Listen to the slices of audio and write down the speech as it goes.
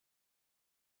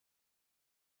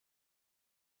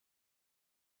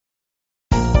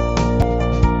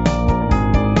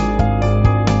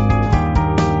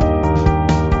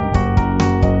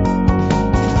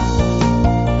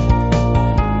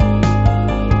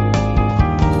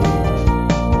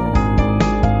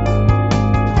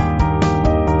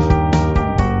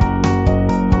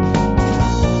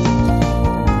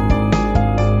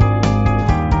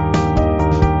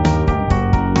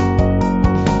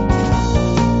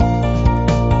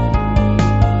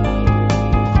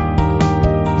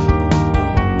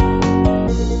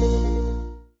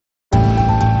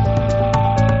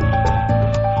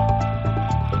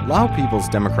Lao People's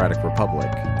Democratic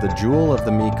Republic, the jewel of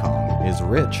the Mekong, is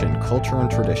rich in culture and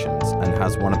traditions and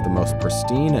has one of the most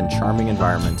pristine and charming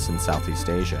environments in Southeast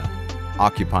Asia.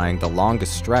 Occupying the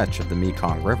longest stretch of the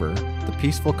Mekong River, the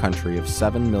peaceful country of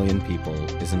 7 million people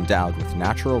is endowed with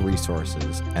natural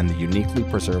resources and the uniquely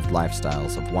preserved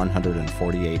lifestyles of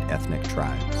 148 ethnic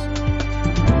tribes.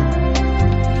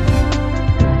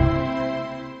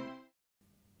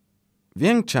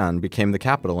 Vientiane became the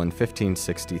capital in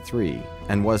 1563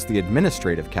 and was the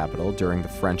administrative capital during the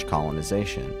French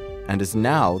colonization, and is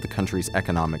now the country's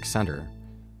economic center.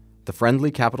 The friendly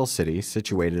capital city,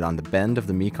 situated on the bend of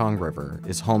the Mekong River,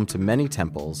 is home to many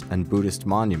temples and Buddhist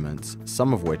monuments,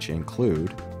 some of which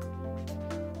include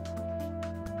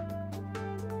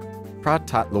Phra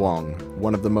That Luang,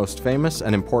 one of the most famous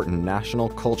and important national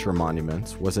culture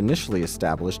monuments, was initially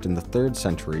established in the 3rd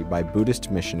century by Buddhist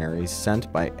missionaries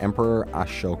sent by Emperor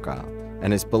Ashoka,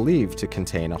 and is believed to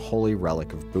contain a holy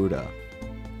relic of Buddha.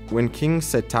 When King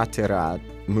Setthathirath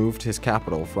moved his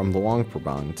capital from Luang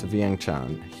Prabang to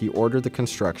Vientiane, he ordered the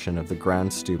construction of the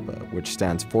Grand Stupa, which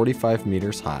stands 45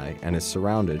 meters high and is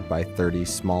surrounded by 30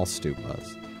 small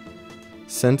stupas.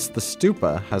 Since the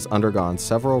stupa has undergone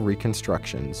several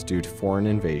reconstructions due to foreign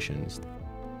invasions,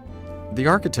 the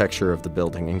architecture of the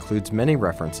building includes many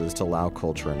references to Lao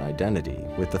culture and identity,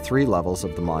 with the 3 levels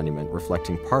of the monument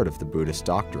reflecting part of the Buddhist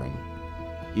doctrine.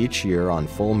 Each year on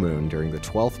full moon during the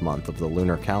 12th month of the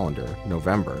lunar calendar,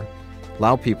 November,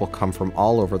 Lao people come from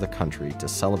all over the country to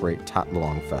celebrate That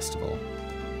Luang festival.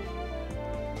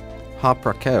 Ha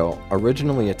Prakeo,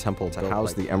 originally a temple to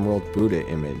house the Emerald Buddha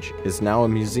image, is now a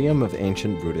museum of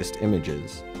ancient Buddhist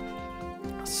images.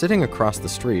 Sitting across the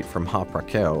street from Ha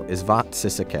Prakeo is Wat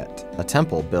Sisaket, a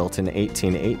temple built in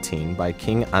 1818 by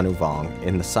King Anuvong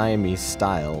in the Siamese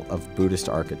style of Buddhist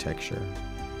architecture.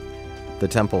 The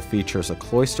temple features a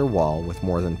cloister wall with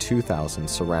more than 2,000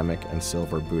 ceramic and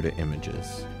silver Buddha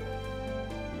images.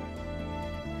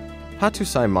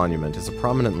 Hattusai Monument is a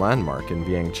prominent landmark in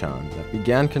Vientiane that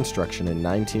began construction in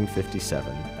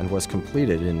 1957 and was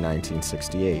completed in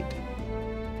 1968.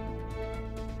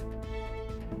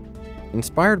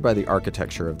 Inspired by the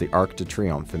architecture of the Arc de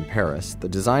Triomphe in Paris, the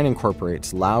design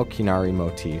incorporates Lao Kinari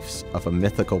motifs of a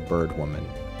mythical bird woman.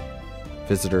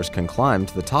 Visitors can climb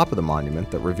to the top of the monument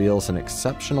that reveals an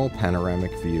exceptional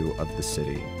panoramic view of the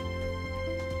city.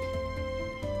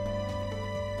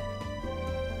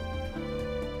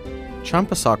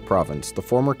 Champasak Province, the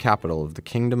former capital of the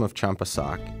Kingdom of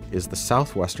Champasak, is the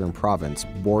southwestern province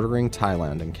bordering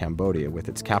Thailand and Cambodia, with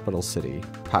its capital city,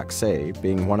 Pak Se,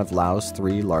 being one of Laos'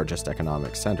 3 largest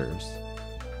economic centers.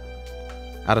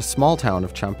 At a small town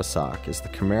of Champasak is the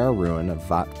Khmer ruin of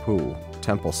Wat Phu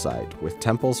temple site, with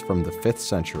temples from the 5th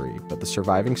century, but the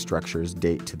surviving structures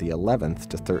date to the 11th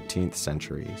to 13th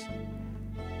centuries.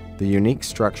 The unique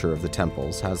structure of the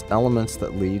temples has elements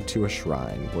that lead to a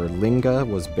shrine where Linga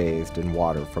was bathed in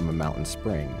water from a mountain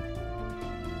spring.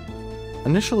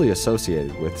 Initially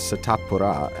associated with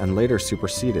Satapura and later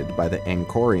superseded by the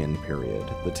Angkorian period,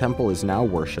 the temple is now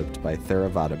worshipped by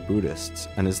Theravada Buddhists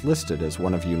and is listed as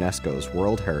one of UNESCO's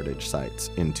World Heritage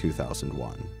Sites in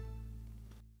 2001.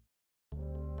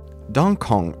 Dong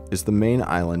Kong is the main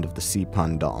island of the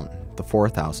Sipandon, the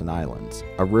 4,000 Islands,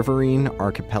 a riverine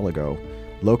archipelago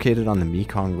located on the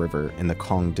Mekong River in the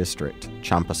Kong District,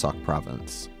 Champasak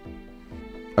Province.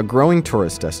 A growing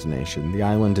tourist destination, the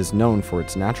island is known for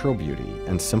its natural beauty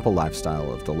and simple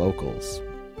lifestyle of the locals.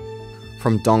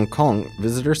 From Dong Kong,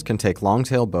 visitors can take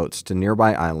longtail boats to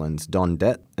nearby islands Don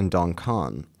Det and Dong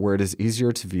Kan, where it is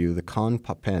easier to view the Kon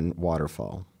Papen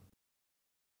waterfall.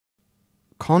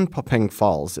 Kon Papeng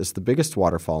Falls is the biggest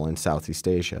waterfall in Southeast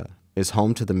Asia, is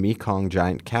home to the Mekong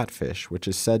giant catfish, which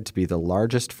is said to be the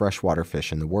largest freshwater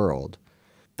fish in the world.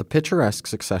 The picturesque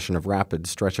succession of rapids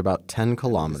stretch about 10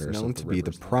 kilometers, known to be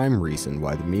the prime reason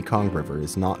why the Mekong River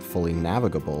is not fully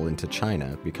navigable into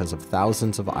China because of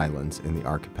thousands of islands in the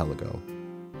archipelago.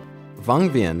 Vang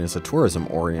Vieng is a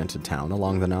tourism-oriented town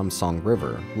along the Nam Song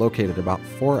River, located about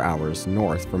 4 hours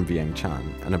north from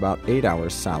Vientiane and about 8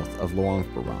 hours south of Luang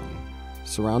Prabang.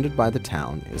 Surrounded by the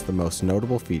town is the most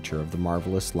notable feature of the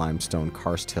marvelous limestone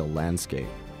karst hill landscape.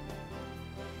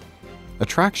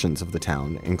 Attractions of the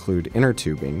town include inner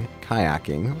tubing,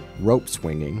 kayaking, rope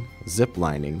swinging, zip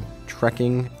lining,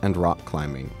 trekking, and rock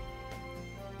climbing.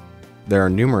 There are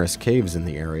numerous caves in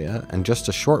the area, and just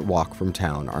a short walk from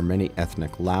town are many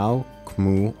ethnic Lao,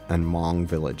 Khmu, and Hmong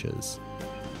villages.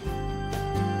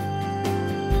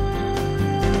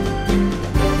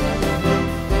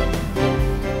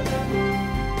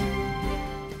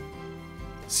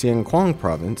 Siêng Quang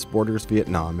Province borders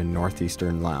Vietnam in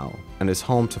northeastern Laos and is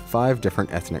home to 5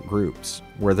 different ethnic groups,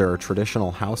 where their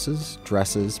traditional houses,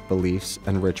 dresses, beliefs,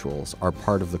 and rituals are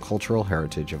part of the cultural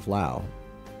heritage of Laos.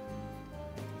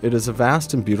 It is a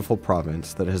vast and beautiful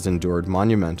province that has endured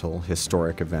monumental,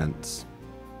 historic events.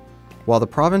 While the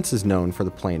province is known for the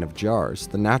Plain of Jars,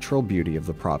 the natural beauty of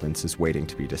the province is waiting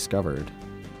to be discovered.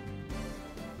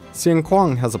 Siêng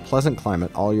Quang has a pleasant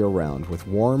climate all year round with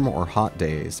warm or hot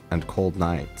days and cold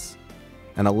nights,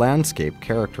 and a landscape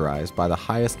characterized by the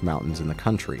highest mountains in the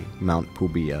country, Mount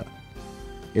Phu Bia.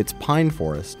 Its pine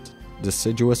forest,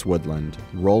 deciduous woodland,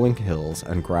 rolling hills,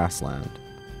 and grassland.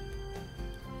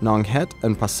 Nong Het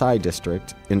and Pasai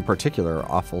district in particular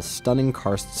offers stunning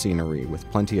karst scenery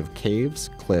with plenty of caves,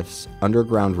 cliffs,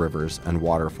 underground rivers, and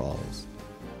waterfalls.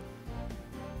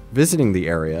 Visiting the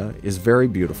area is very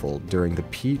beautiful during the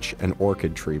peach and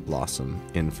orchid tree blossom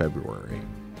in February.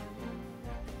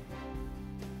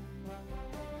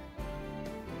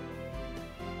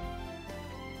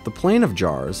 The Plain of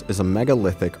Jars is a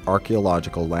megalithic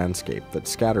archaeological landscape that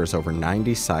scatters over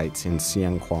 90 sites in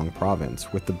Siêng Quang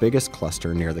Province, with the biggest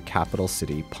cluster near the capital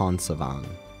city, Pon Savang.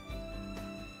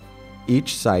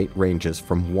 Each site ranges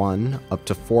from 1 up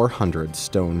to 400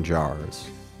 stone jars.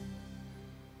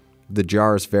 The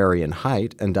jars vary in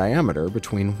height and diameter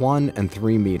between 1 and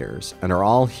 3 meters and are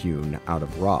all hewn out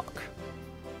of rock.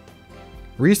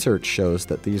 Research shows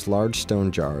that these large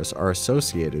stone jars are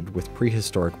associated with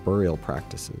prehistoric burial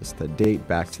practices that date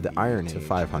back to the Iron Age to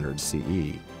 500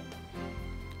 CE,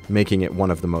 making it one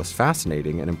of the most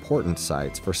fascinating and important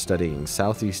sites for studying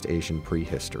Southeast Asian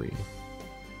prehistory.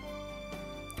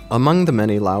 Among the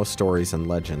many Lao stories and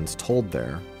legends told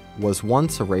there was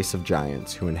once a race of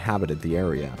giants who inhabited the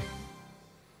area.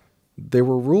 They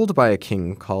were ruled by a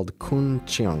king called Kun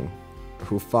Cheong,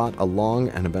 who fought a long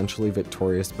and eventually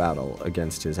victorious battle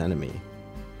against his enemy.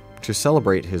 To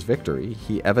celebrate his victory,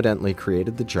 he evidently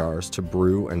created the jars to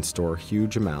brew and store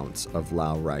huge amounts of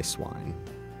Lao rice wine.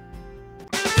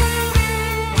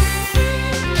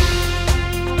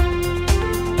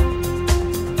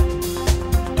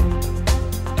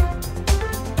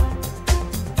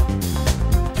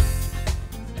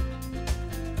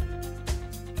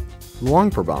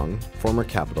 Luang Prabang, former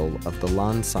capital of the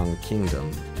Lan Sang Kingdom,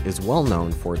 is well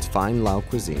known for its fine Lao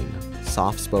cuisine,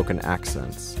 soft-spoken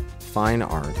accents, fine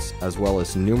arts, as well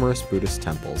as numerous Buddhist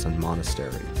temples and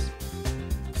monasteries.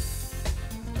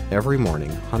 Every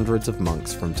morning, hundreds of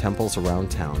monks from temples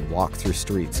around town walk through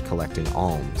streets collecting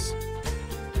alms.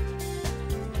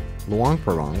 Luang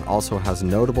Prabang also has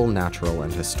notable natural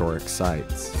and historic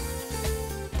sites.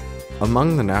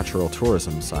 Among the natural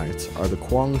tourism sites are the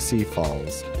Quang Si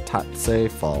Falls, Tat Se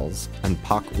Falls, and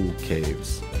Pak U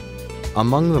Caves.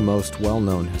 Among the most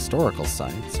well-known historical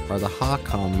sites are the Ha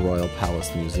Kam Royal Palace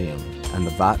Museum and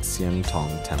the Wat Siêng Tong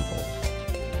Temple.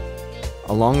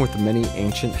 Along with the many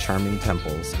ancient charming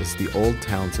temples is the old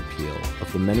town's appeal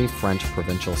of the many French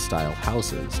provincial-style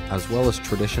houses, as well as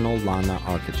traditional Lana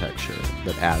architecture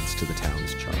that adds to the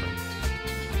town's charm.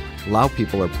 Lao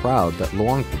people are proud that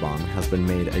Luang Prabang has been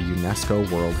made a UNESCO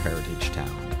World Heritage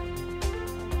Town.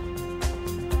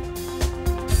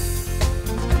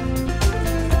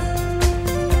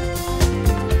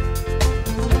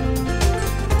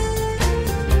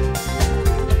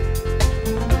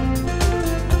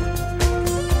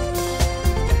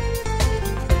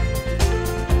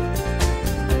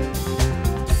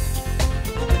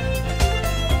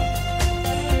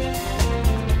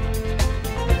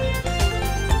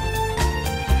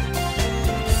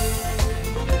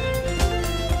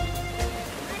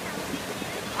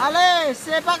 Allez,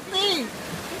 c'est parti!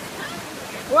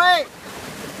 Oui!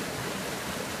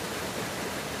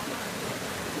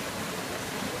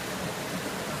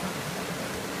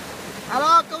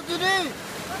 Alors, continue!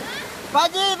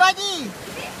 Vas-y, vas-y!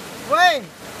 Oui!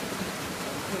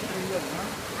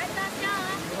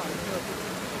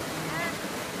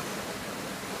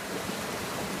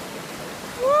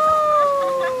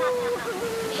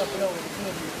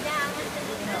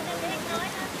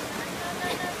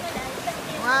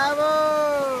 Bravo!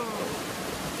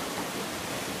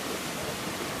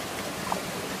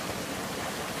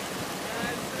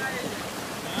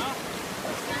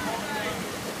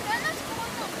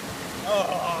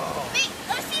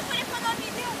 Mais aussi, il faut les prendre en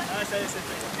vidéo. Ah, ça y est, c'est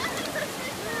fait.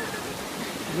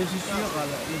 Je suis sûr,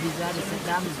 le visage de cette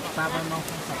dame n'est pas vraiment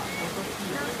français.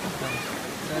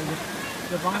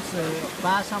 Je pense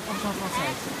pas 100%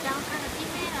 française.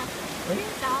 Oui?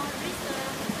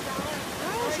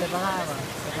 C'est pas grave,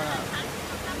 c'est pas grave.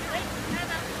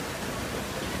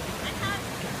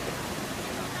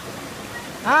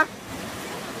 Hein?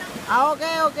 Ah, ok,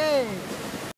 ok.